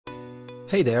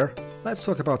Hey there, let's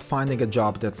talk about finding a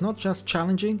job that's not just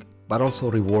challenging, but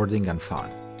also rewarding and fun.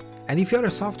 And if you're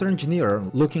a software engineer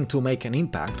looking to make an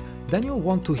impact, then you'll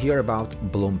want to hear about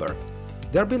Bloomberg.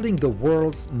 They're building the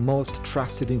world's most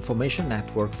trusted information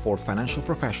network for financial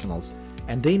professionals,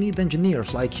 and they need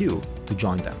engineers like you to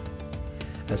join them.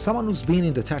 As someone who's been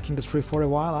in the tech industry for a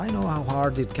while, I know how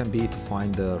hard it can be to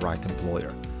find the right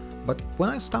employer. But when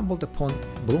I stumbled upon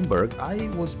Bloomberg, I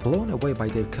was blown away by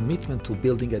their commitment to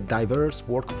building a diverse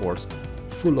workforce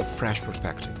full of fresh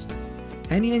perspectives.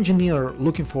 Any engineer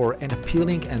looking for an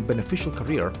appealing and beneficial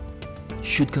career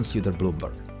should consider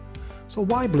Bloomberg. So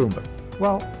why Bloomberg?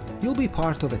 Well, you'll be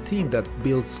part of a team that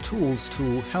builds tools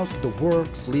to help the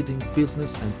world's leading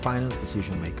business and finance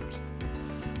decision makers.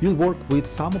 You'll work with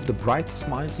some of the brightest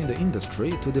minds in the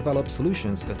industry to develop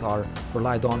solutions that are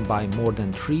relied on by more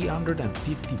than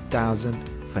 350,000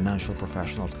 financial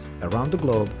professionals around the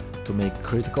globe to make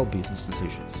critical business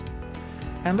decisions.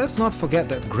 And let's not forget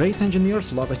that great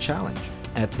engineers love a challenge.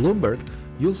 At Bloomberg,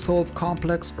 you'll solve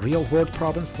complex real-world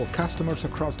problems for customers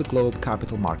across the globe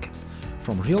capital markets,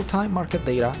 from real-time market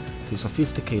data to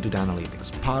sophisticated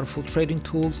analytics, powerful trading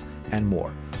tools, and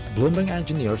more. Bloomberg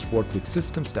engineers work with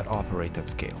systems that operate at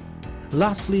scale.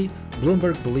 Lastly,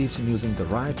 Bloomberg believes in using the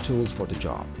right tools for the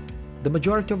job. The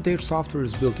majority of their software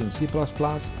is built in C++,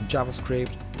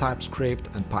 JavaScript, TypeScript,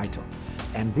 and Python,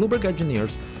 and Bloomberg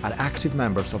engineers are active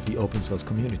members of the open source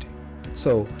community.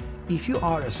 So, if you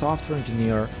are a software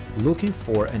engineer looking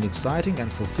for an exciting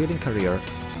and fulfilling career,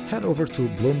 head over to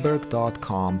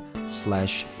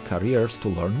bloomberg.com/careers to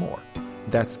learn more.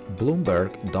 That's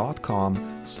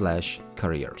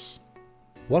bloomberg.com/careers.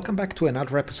 Welcome back to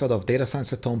another episode of Data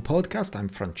Science at Home podcast. I'm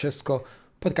Francesco,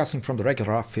 podcasting from the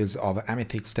regular office of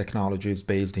Amethix Technologies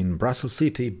based in Brussels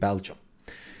City, Belgium.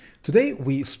 Today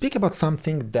we speak about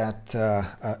something that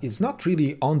is not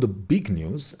really on the big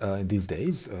news these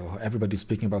days. Everybody's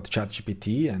speaking about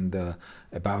ChatGPT and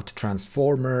about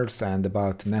transformers and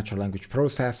about natural language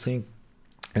processing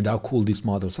and how cool these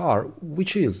models are,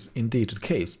 which is indeed the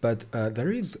case. But there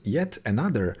is yet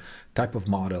another type of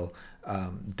model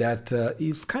that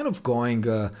is kind of going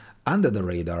under the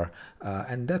radar,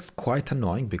 and that's quite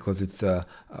annoying because it's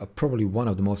probably one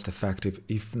of the most effective,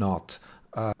 if not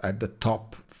at the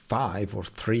top 5 or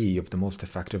 3 of the most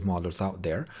effective models out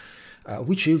there,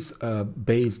 which is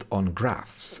based on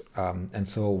graphs. And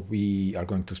so we are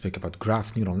going to speak about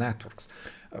graph neural networks.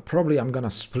 Probably I'm going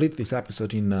to split this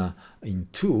episode in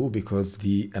 2 because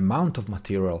the amount of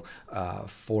material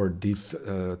for this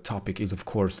topic is of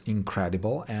course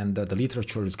incredible, and the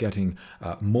literature is getting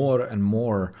more and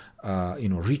more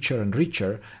richer and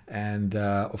richer, and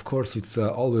of course it's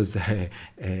always a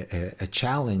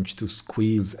challenge to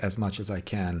squeeze as much as I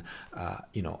can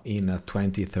in a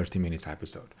 20-30 minutes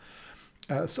episode.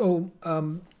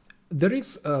 There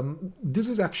is, this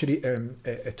is actually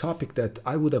a topic that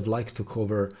I would have liked to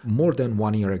cover more than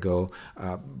 1 year ago,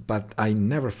 but I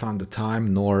never found the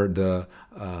time nor the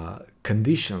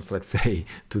conditions, let's say,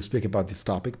 to speak about this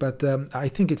topic. But I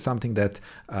think it's something that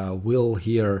we'll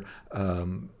hear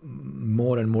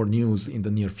more and more news in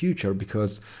the near future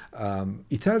because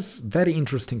it has very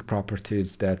interesting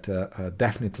properties that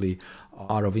definitely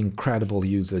are of incredible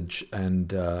usage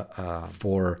and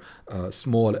for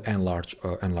small and large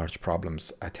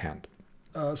problems at hand.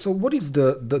 So what is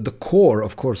the core,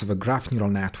 of course, of a graph neural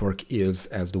network is,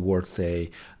 as the words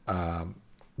say,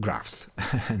 graphs.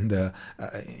 And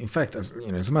in fact, as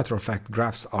a matter of fact,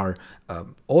 graphs are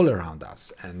all around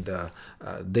us, and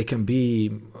they can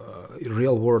be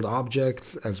real-world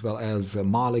objects as well as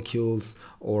molecules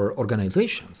or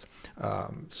organizations.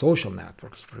 Social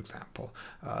networks, for example,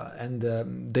 and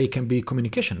they can be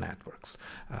communication networks.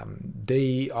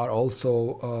 They are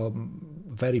also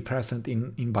very present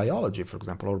in biology, for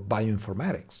example, or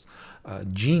bioinformatics,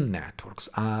 gene networks,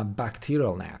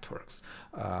 bacterial networks,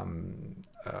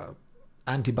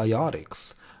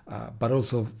 antibiotics, but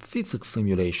also physics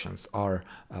simulations are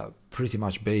pretty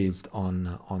much based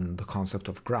on the concept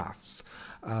of graphs.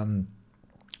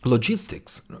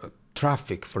 Logistics,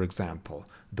 traffic, for example,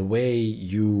 the way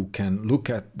you can look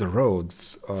at the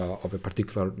roads of a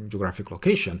particular geographic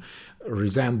location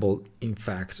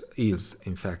is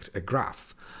in fact a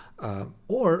graph.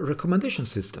 Or recommendation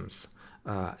systems.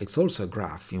 It's also a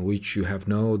graph in which you have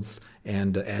nodes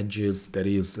and edges, that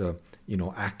is,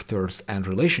 actors and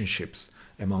relationships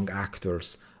among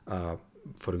actors,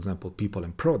 for example, people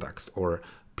and products, or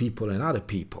people and other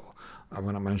people. I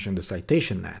want to mention the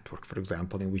citation network, for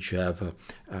example, in which you have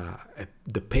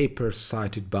the papers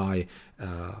cited by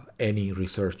any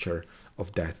researcher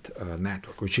of that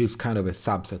network, which is kind of a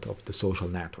subset of the social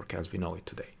network as we know it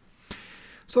today.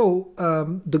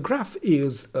 The graph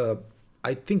is,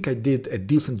 I think I did a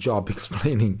decent job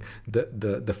explaining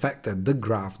the fact that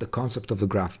the concept of the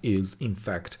graph is in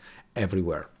fact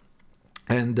everywhere.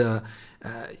 And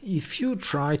if you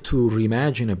try to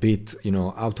reimagine a bit,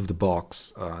 out of the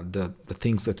box, the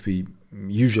things that we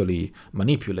usually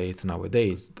manipulate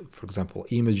nowadays, for example,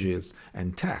 images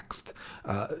and text,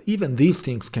 even these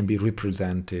things can be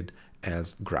represented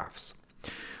as graphs.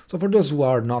 So for those who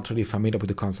are not really familiar with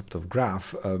the concept of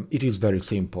graph, it is very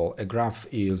simple. A graph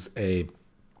is a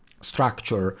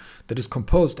structure that is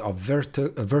composed of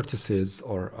vertices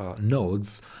or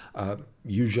nodes.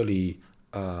 Usually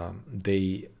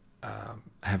they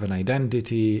have an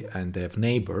identity and they have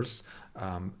neighbors,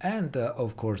 and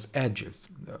of course edges,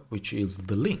 which is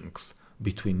the links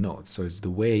between nodes. So it's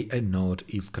the way a node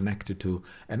is connected to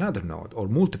another node or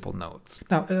multiple nodes.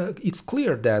 Now, it's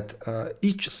clear that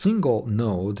each single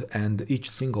node and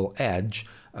each single edge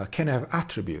can have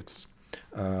attributes.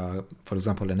 For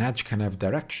example, an edge can have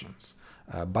directions,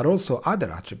 but also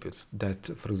other attributes that,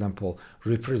 for example,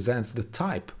 represents the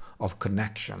type of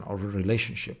connection or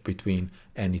relationship between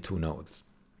any two nodes.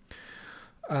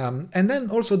 And then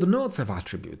also the nodes have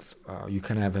attributes. You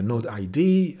can have a node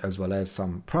ID as well as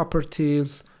some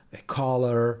properties, a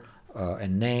color, a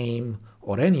name,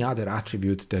 or any other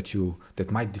attribute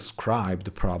that might describe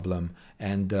the problem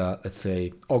and let's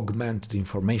say augment the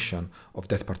information of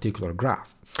that particular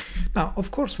graph. Now, of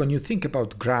course, when you think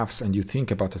about graphs and you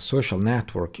think about a social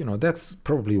network, that's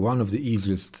probably one of the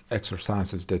easiest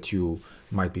exercises that you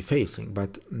might be facing.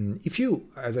 But if you,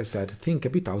 as I said, think a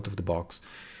bit out of the box,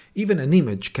 even an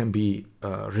image can be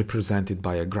represented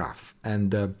by a graph.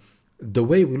 And the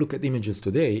way we look at images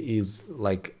today is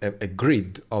like a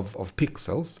grid of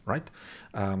pixels, right?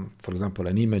 For example,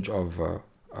 an image of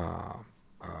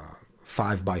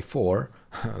 5 by 4,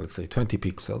 let's say 20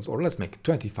 pixels, or let's make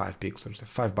 25 pixels, a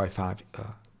 5 by 5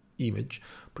 image,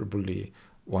 probably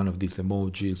one of these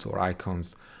emojis or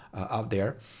icons out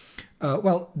there.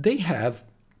 Well, they have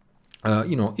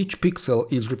each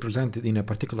pixel is represented in a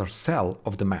particular cell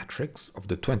of the matrix, of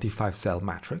the 25 cell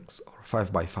matrix or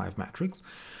 5 by 5 matrix.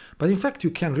 But in fact,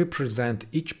 you can represent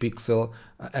each pixel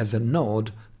as a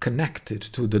node connected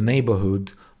to the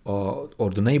neighborhood or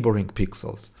the neighboring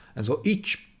pixels. And so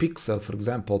each pixel, for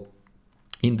example,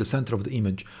 in the center of the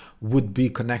image would be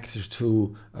connected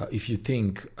to, if you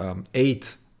think,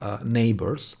 8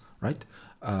 neighbors, right?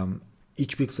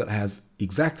 Each pixel has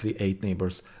exactly 8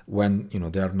 neighbors when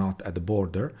they are not at the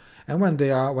border, and when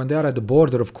they are at the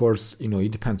border, of course,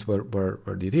 it depends where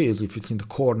it is. If it's in the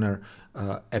corner,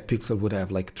 a pixel would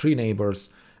have like 3 neighbors.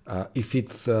 If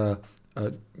it's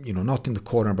not in the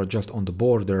corner but just on the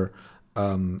border,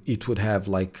 it would have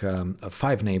like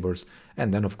 5 neighbors,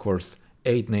 and then of course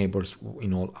 8 neighbors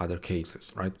in all other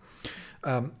cases, right?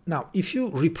 Now, if you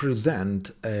represent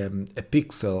a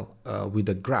pixel with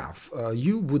a graph,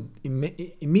 you would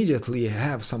immediately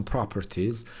have some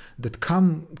properties that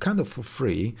come kind of for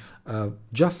free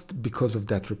just because of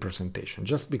that representation,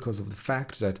 just because of the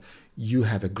fact that you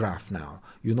have a graph now.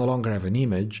 You no longer have an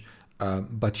image,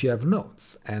 but you have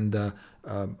nodes. And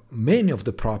many of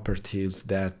the properties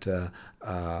that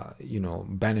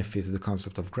benefit the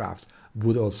concept of graphs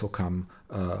would also come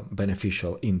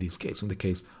beneficial in this case, in the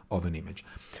case of an image.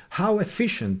 How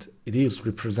efficient it is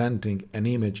representing an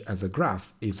image as a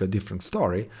graph is a different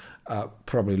story,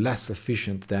 probably less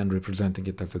efficient than representing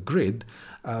it as a grid,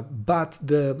 but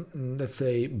the, let's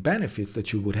say, benefits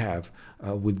that you would have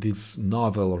with this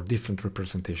novel or different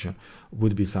representation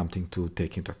would be something to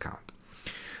take into account.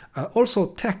 Also,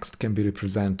 text can be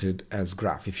represented as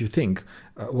graph. If you think,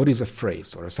 what is a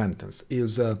phrase or a sentence?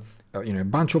 Is a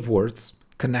bunch of words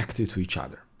connected to each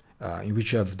other, in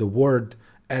which you have the word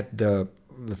at the,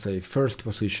 let's say, first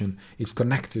position is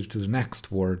connected to the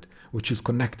next word, which is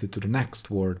connected to the next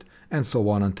word, and so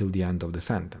on until the end of the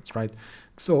sentence, right?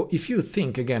 So if you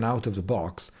think, again, out of the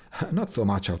box, not so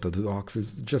much out of the box,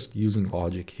 it's just using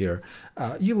logic here,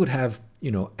 you would have,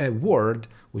 a word,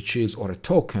 which is, or a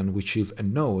token, which is a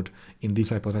node in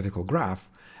this hypothetical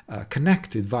graph,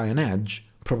 connected via an edge,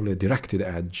 probably a directed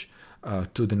edge,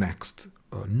 to the next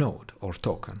node or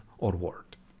token or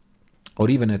word, or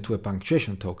even to a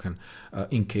punctuation token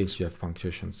in case you have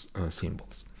punctuation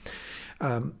symbols.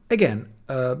 Again,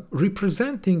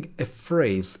 representing a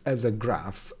phrase as a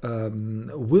graph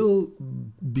will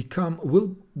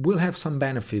have some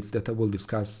benefits that I will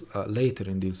discuss later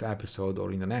in this episode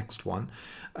or in the next one.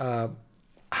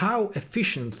 How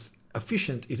efficient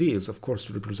it is, of course,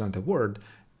 to represent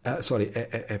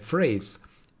a phrase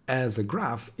as a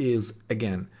graph is,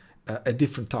 again, a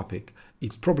different topic.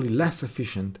 It's probably less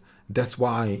efficient. That's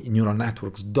why neural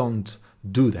networks don't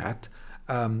do that.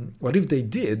 What if they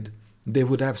did? They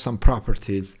would have some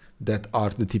properties that are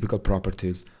the typical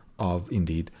properties of,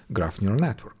 indeed, graph neural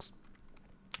networks.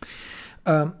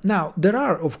 Now, there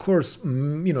are, of course,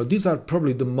 these are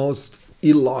probably the most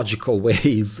illogical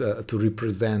ways to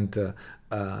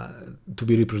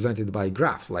be represented by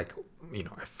graphs, like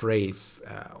a phrase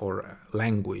or a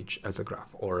language as a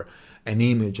graph, or an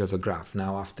image as a graph.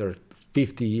 Now, after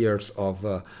 50 years of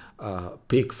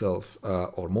pixels,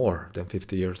 or more than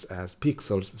 50 years as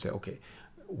pixels, we say, okay,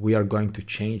 we are going to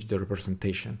change the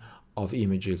representation of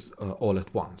images all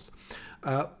at once.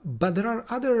 But there are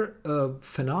other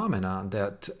phenomena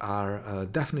that are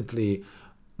definitely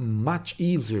much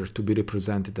easier to be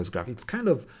represented as graph. It's kind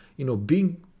of,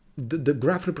 being the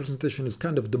graph representation is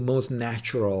kind of the most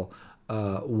natural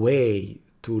way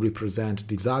to represent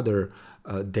these other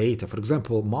data. For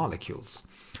example, molecules.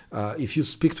 If you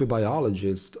speak to a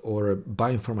biologist or a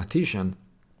bioinformatician,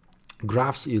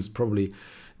 graphs is probably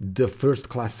the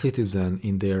first-class citizen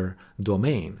in their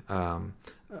domain.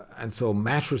 And so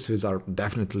matrices are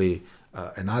definitely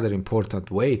another important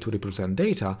way to represent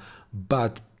data,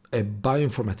 but a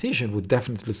bioinformatician would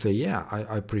definitely say, yeah,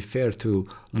 I prefer to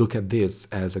look at this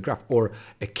as a graph. Or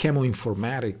a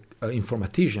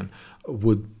chemoinformatician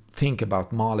would think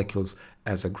about molecules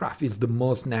as a graph. It's the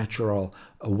most natural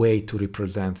way to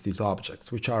represent these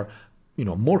objects, which are,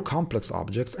 more complex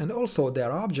objects, and also they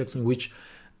are objects in which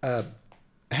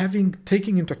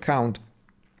taking into account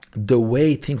the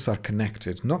way things are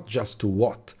connected, not just to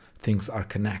what things are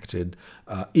connected,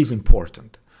 is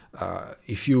important.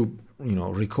 If you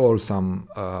recall some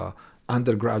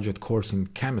undergraduate course in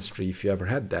chemistry, if you ever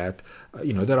had that,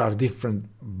 there are different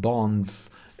bonds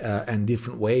and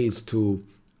different ways to,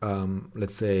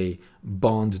 let's say,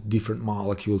 bond different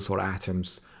molecules or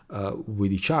atoms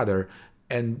with each other,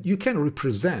 and you can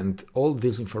represent all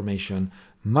this information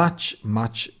much,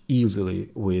 much easily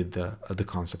with the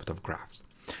concept of graphs.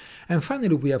 And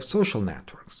finally, we have social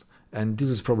networks, and this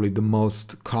is probably the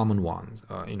most common one.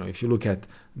 If you look at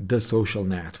the social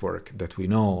network that we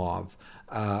know of,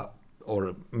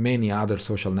 or many other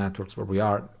social networks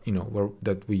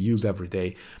that we use every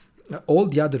day, all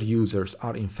the other users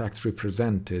are in fact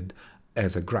represented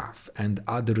as a graph, and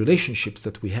the relationships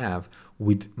that we have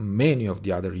with many of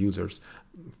the other users,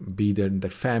 be they their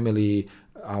family,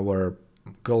 our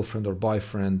girlfriend or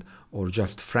boyfriend, or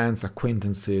just friends,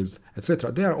 acquaintances,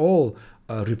 etc. They are all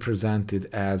represented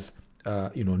as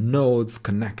nodes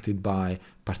connected by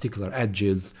particular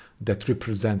edges that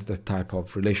represent that type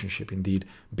of relationship, indeed,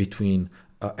 between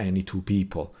any two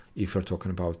people, if you're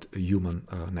talking about human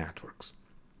networks.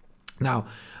 Now,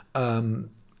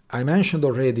 I mentioned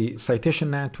already citation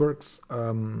networks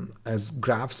as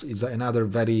graphs is another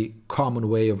very common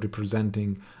way of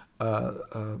representing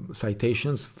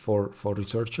citations for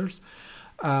researchers.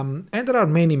 And there are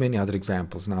many, many other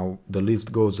examples. Now, the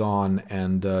list goes on,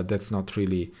 and that's not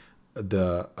really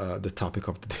the topic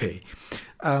of the day.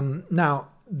 Now,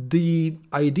 the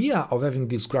idea of having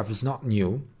this graph is not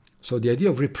new. So the idea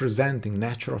of representing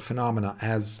natural phenomena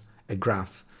as a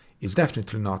graph is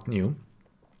definitely not new.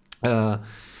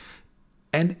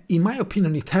 And in my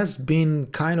opinion, it has been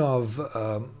kind of,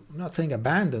 I'm not saying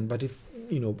abandoned, but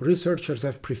researchers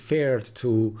have preferred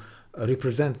to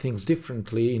represent things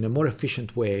differently in a more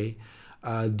efficient way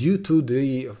due to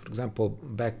the, for example,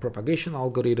 backpropagation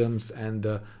algorithms and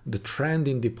the trend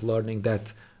in deep learning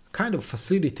that kind of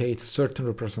facilitate certain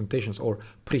representations or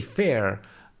prefer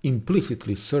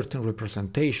implicitly certain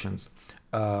representations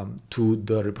to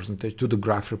the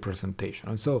graph representation.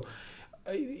 And so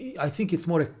I think it's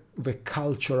more of a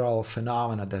cultural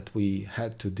phenomena that we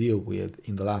had to deal with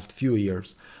in the last few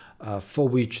years, for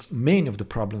which many of the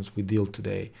problems we deal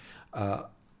today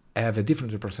have a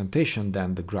different representation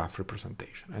than the graph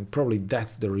representation. And probably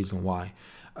that's the reason why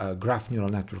graph neural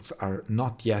networks are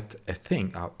not yet a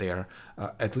thing out there,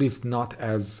 at least not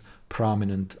as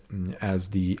prominent as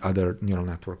the other neural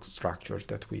network structures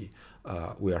that we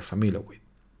are familiar with.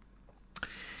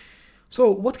 So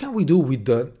what can we do with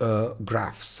the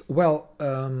graphs? Well,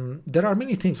 there are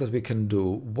many things that we can do.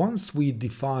 Once we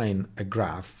define a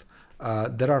graph,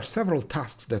 there are several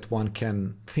tasks that one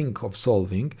can think of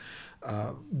solving,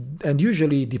 and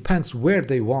usually it depends where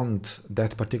they want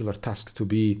that particular task to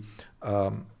be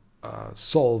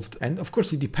solved. And of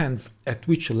course, it depends at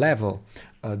which level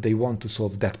they want to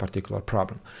solve that particular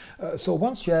problem. So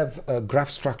once you have graph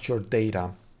structured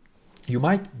data, you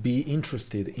might be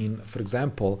interested in, for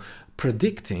example,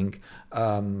 predicting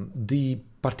the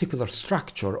particular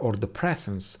structure or the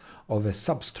presence of a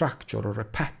substructure or a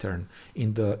pattern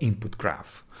in the input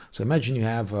graph. So imagine you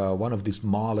have one of these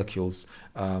molecules,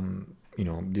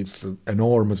 these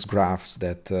enormous graphs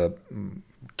that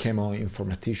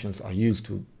chemoinformaticians are used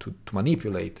to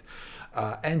manipulate,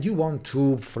 and you want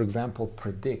to, for example,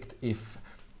 predict if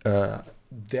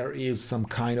there is some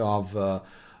kind of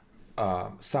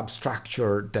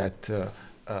substructure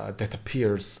that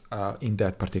appears in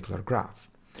that particular graph,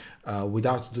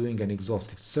 without doing an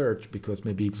exhaustive search, because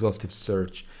maybe exhaustive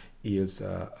search is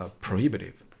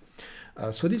prohibitive.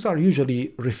 So these are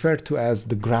usually referred to as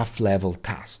the graph level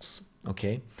tasks.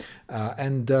 Okay,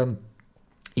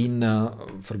 in,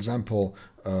 for example,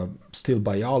 still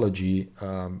biology,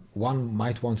 one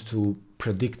might want to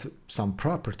predict some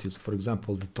properties, for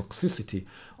example, the toxicity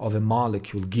of a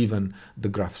molecule given the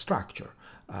graph structure.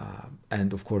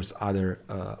 And of course, other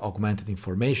augmented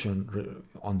information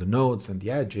on the nodes and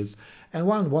the edges. And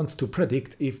one wants to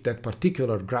predict if that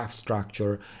particular graph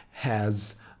structure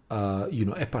has,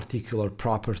 a particular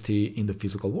property in the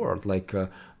physical world, like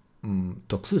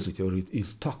toxicity, or it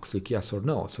is toxic, yes or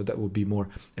no. So that would be more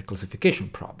a classification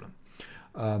problem.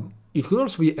 It could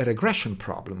also be a regression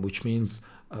problem, which means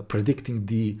predicting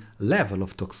the level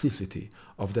of toxicity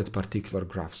of that particular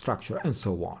graph structure, and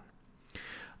so on.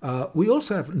 We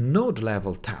also have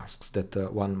node-level tasks that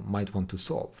one might want to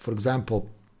solve. For example,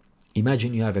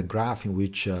 imagine you have a graph in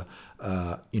which you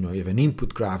have an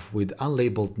input graph with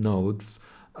unlabeled nodes,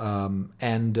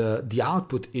 and the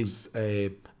output is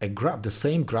a graph, the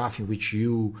same graph in which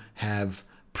you have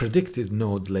predicted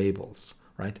node labels,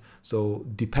 right? So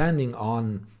depending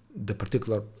on the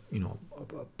particular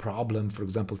problem, for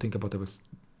example, think of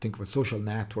a social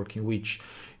network in which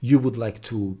you would like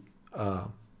to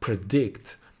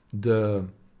predict the,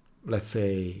 let's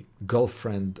say,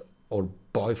 girlfriend or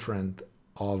boyfriend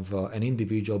of an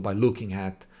individual by looking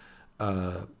at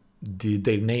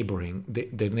their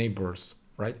neighbors,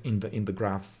 right, in the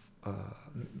graph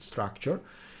structure,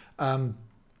 and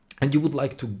you would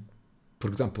like to, for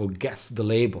example, guess the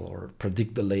label or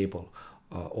predict the label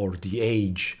or the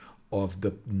age of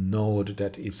the node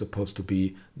that is supposed to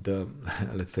be the,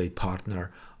 let's say,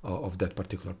 partner of that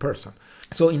particular person.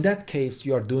 So in that case,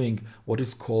 you are doing what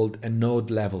is called a node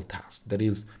level task. That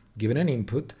is, given an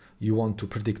input, you want to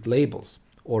predict labels,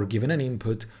 or given an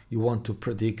input, you want to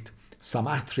predict some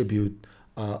attribute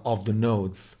of the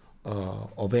nodes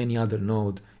of any other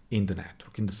node in the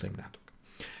network, in the same network.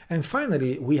 And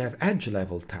finally, we have edge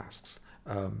level tasks.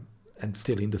 And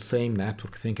still in the same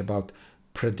network, think about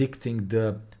predicting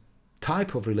the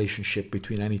type of relationship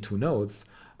between any two nodes.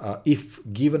 If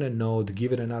given a node,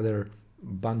 given another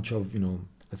bunch of,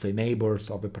 let's say, neighbors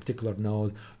of a particular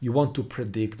node, you want to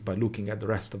predict by looking at the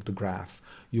rest of the graph.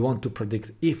 You want to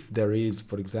predict if there is,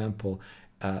 for example,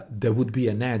 there would be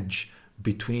an edge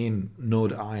between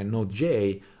node I and node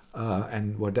J,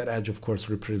 and where that edge, of course,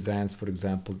 represents, for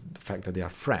example, the fact that they are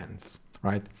friends,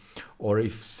 right? Or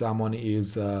if someone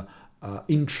is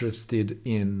interested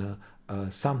in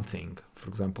something, for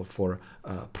example, for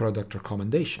product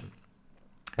recommendation.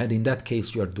 And in that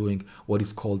case, you are doing what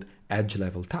is called edge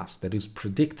level task. That is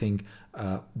predicting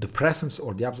the presence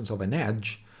or the absence of an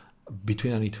edge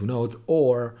between any two nodes,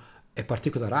 or a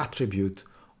particular attribute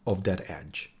of that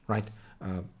edge, right?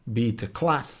 Be it a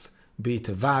class, be it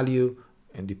a value,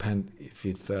 and it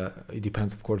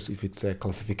depends, of course, if it's a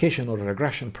classification or a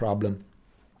regression problem.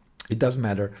 It doesn't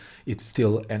matter, it's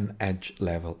still an edge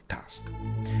level task.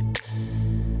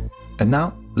 And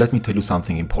now, let me tell you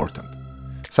something important.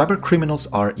 Cyber criminals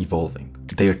are evolving.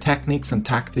 Their techniques and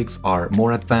tactics are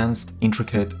more advanced,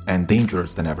 intricate, and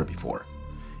dangerous than ever before.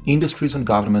 Industries and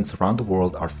governments around the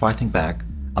world are fighting back,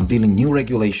 unveiling new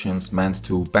regulations meant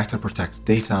to better protect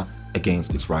data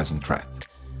against this rising threat.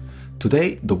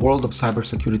 Today, the world of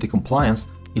cybersecurity compliance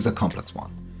is a complex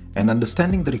one, and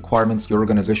understanding the requirements your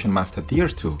organization must adhere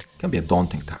to can be a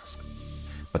daunting task.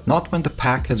 But not when the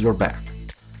pack has your back.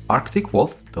 Arctic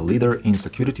Wolf, the leader in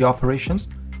security operations,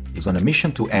 is on a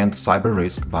mission to end cyber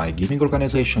risk by giving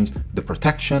organizations the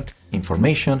protection,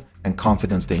 information, and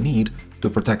confidence they need to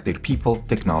protect their people,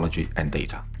 technology, and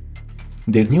data.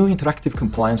 Their new interactive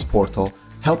compliance portal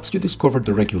helps you discover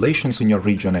the regulations in your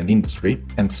region and industry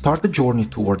and start the journey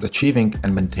toward achieving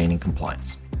and maintaining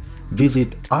compliance.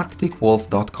 Visit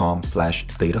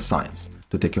arcticwolf.com/datascience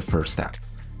to take your first step.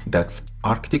 That's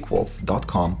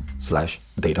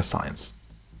arcticwolf.com/datascience.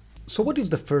 So what is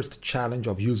the first challenge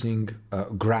of using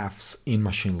graphs in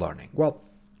machine learning? Well,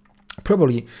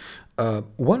 probably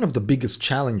one of the biggest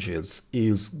challenges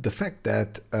is the fact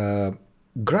that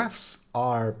graphs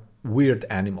are weird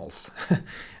animals.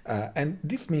 And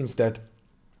this means that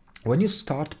when you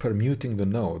start permuting the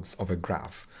nodes of a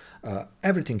graph,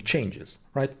 everything changes,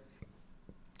 right?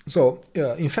 So,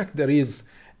 in fact, there is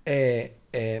a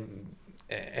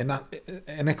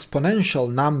an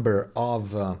exponential number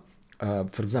of,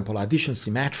 for example, additions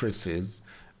matrices,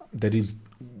 that is,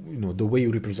 the way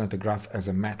you represent a graph as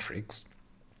a matrix,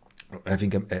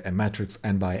 having a matrix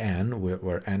n by n,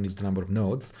 where n is the number of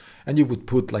nodes, and you would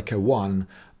put like a 1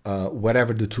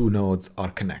 wherever the two nodes are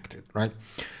connected, right?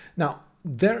 Now,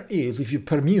 there is, if you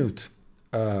permute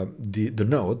the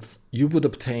nodes, you would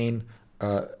obtain,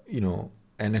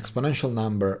 an exponential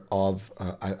number of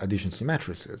additions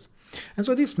matrices. And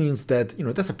so this means that,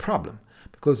 that's a problem,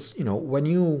 because, when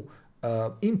you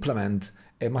implement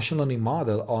a machine learning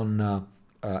model on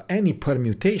any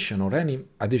permutation or any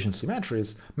addition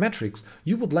metrics,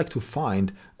 you would like to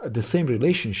find the same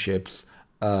relationships,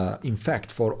 in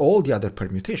fact, for all the other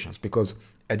permutations, because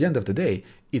at the end of the day,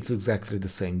 it's exactly the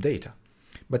same data.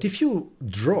 But if you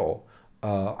draw,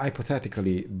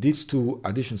 hypothetically, these two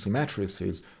addition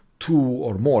matrices, 2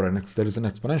 or more, and there is an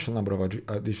exponential number of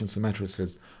addition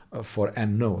matrices for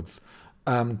n nodes,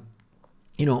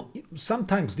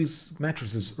 sometimes these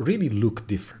matrices really look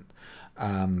different.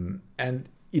 And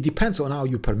it depends on how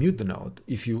you permute the node.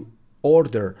 If you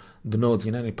order the nodes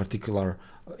in any particular,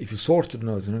 if you sort the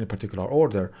nodes in any particular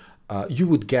order, you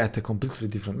would get a completely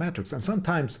different matrix. And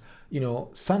sometimes,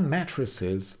 some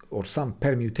matrices or some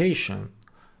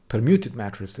permuted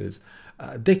matrices,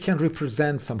 they can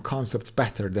represent some concepts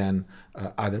better than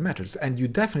other matrices. And you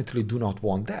definitely do not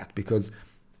want that, because,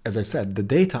 as I said, the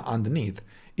data underneath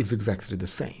is exactly the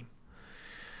same.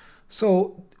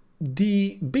 So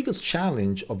the biggest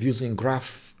challenge of using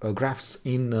graphs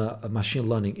in machine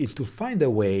learning is to find a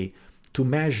way to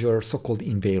measure so-called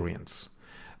invariance.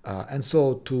 And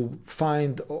so to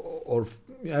find or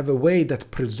have a way that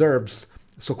preserves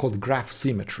so-called graph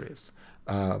symmetries.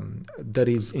 That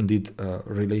is indeed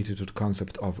related to the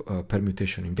concept of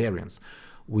permutation invariance,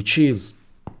 which is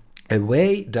a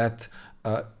way that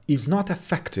is not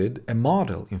affected, a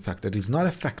model, in fact, that is not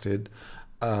affected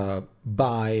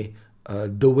by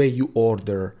the way you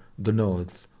order the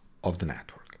nodes of the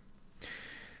network.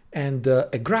 And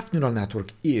a graph neural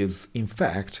network is, in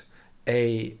fact,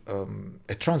 a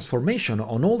transformation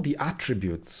on all the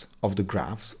attributes of the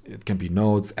graphs. It can be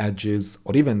nodes, edges,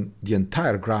 or even the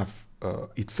entire graph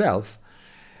itself,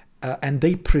 and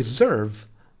they preserve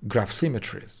graph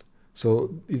symmetries.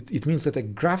 So it means that a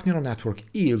graph neural network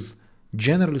is,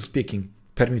 generally speaking,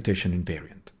 permutation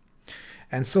invariant.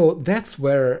 And so that's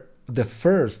where the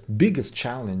first biggest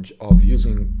challenge of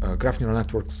using graph neural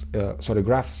networks,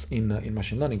 graphs in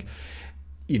machine learning,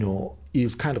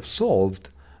 is kind of solved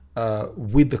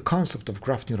with the concept of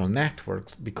graph neural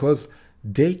networks, because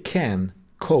they can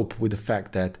cope with the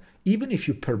fact that even if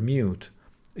you permute,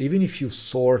 even if you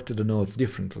sort the nodes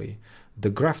differently, the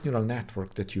graph neural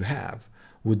network that you have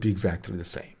would be exactly the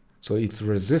same. So it's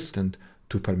resistant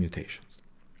to permutations.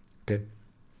 Okay.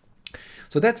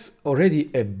 So that's already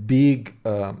a big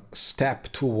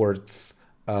step towards,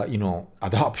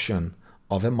 adoption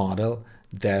of a model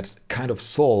that kind of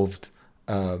solved,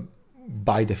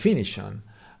 by definition,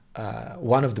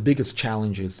 one of the biggest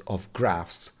challenges of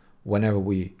graphs whenever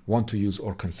we want to use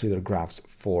or consider graphs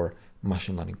for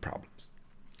machine learning problems.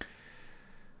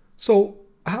 So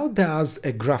how does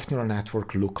a graph neural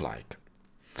network look like?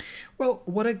 Well,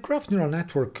 what a graph neural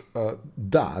network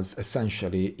does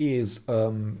essentially is,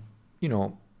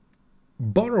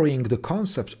 borrowing the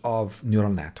concept of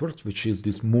neural networks, which is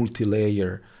this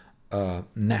multi-layer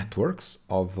networks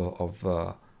of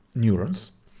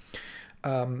neurons,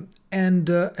 and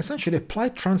essentially apply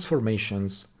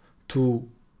transformations to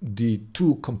the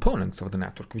two components of the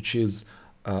network, which is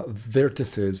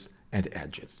vertices and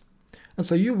edges. And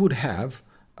so you would have,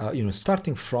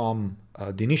 starting from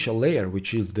the initial layer,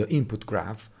 which is the input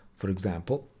graph, for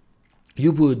example,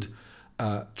 you would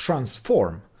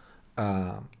transform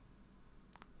the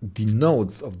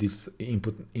nodes of this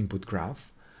input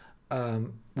graph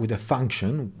with a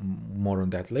function, more on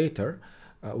that later,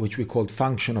 which we called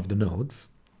function of the nodes.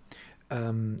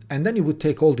 And then you would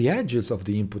take all the edges of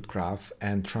the input graph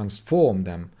and transform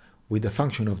them with the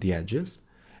function of the edges,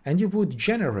 and you would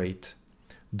generate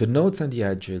the nodes and the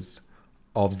edges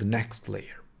of the next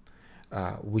layer,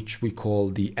 which we call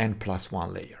the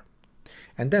n+1 layer.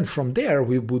 And then from there,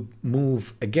 we would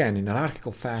move again in a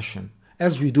hierarchical fashion,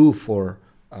 as we do for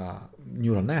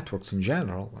neural networks in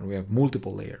general, when we have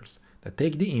multiple layers that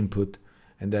take the input,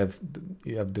 and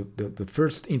you have the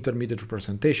first intermediate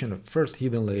representation of first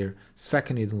hidden layer,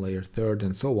 second hidden layer, third,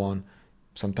 and so on.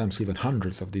 Sometimes even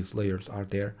hundreds of these layers are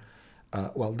there.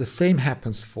 Well, the same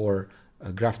happens for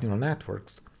graph neural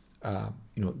networks.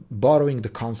 Borrowing the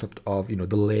concept of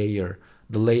the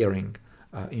layering,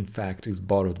 in fact, is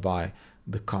borrowed by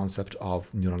the concept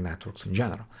of neural networks in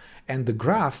general. And the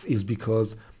graph is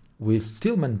because we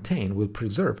still maintain, we'll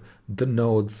preserve the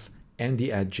nodes and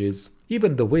the edges,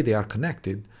 even the way they are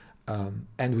connected,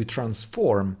 and we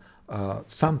transform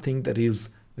something that is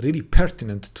really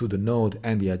pertinent to the node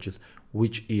and the edges,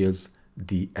 which is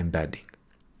the embedding.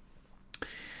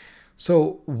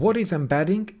 So what is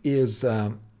embedding is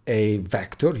a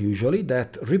vector usually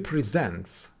that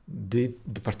represents the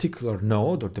particular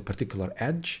node or the particular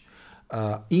edge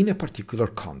in a particular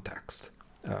context.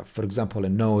 For example, a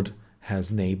node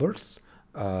has neighbors,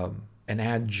 an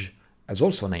edge has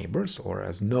also neighbors or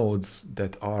has nodes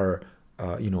that are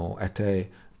at a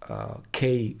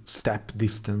k step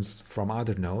distance from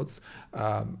other nodes,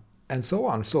 and so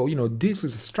on. So this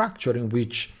is a structure in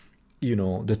which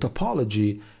the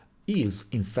topology is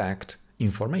in fact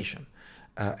information.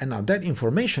 And now that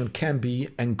information can be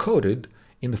encoded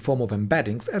in the form of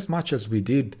embeddings as much as we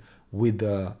did with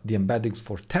the embeddings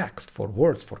for text, for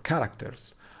words, for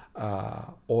characters,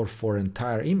 or for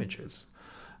entire images.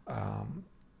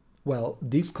 Well,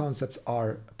 these concepts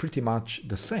are pretty much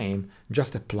the same,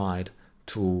 just applied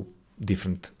to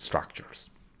different structures.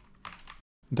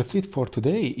 That's it for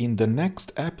today. In the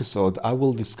next episode, I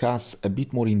will discuss a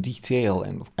bit more in detail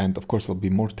and of course, it'll be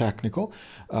more technical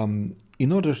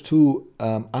in order to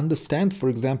understand, for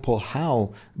example,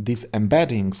 how these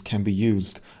embeddings can be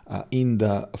used in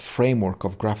the framework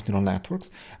of graph neural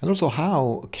networks, and also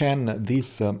how can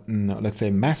these, let's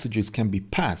say, messages can be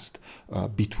passed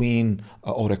between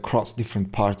or across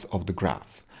different parts of the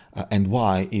graph, and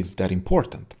why is that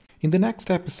important. In the next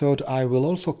episode, I will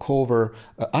also cover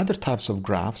other types of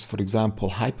graphs, for example,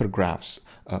 hypergraphs,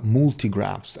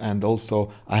 multigraphs, and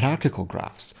also hierarchical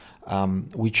graphs,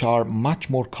 which are much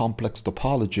more complex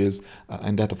topologies,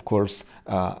 and that, of course,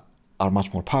 are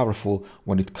much more powerful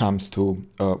when it comes to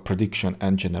prediction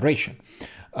and generation.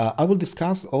 I will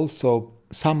discuss also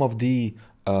some of the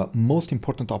most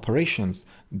important operations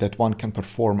that one can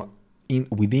perform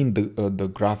within the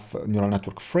graph neural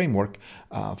network framework,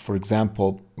 for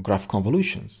example, graph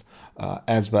convolutions,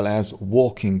 as well as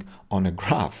walking on a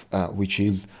graph, which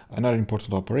is another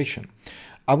important operation.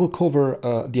 I will cover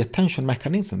the attention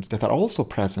mechanisms that are also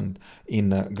present in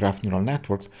graph neural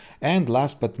networks. And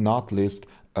last but not least,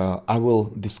 I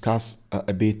will discuss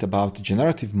a bit about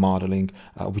generative modeling,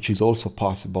 which is also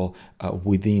possible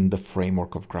within the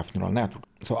framework of graph neural network.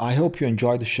 So I hope you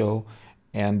enjoy the show,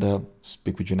 and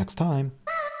speak with you next time.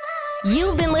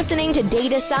 You've been listening to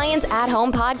Data Science at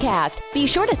Home podcast. Be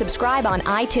sure to subscribe on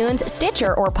iTunes,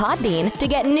 Stitcher, or Podbean to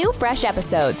get new fresh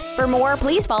episodes. For more,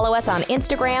 please follow us on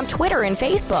Instagram, Twitter, and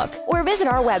Facebook, or visit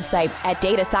our website at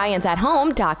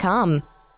datascienceathome.com.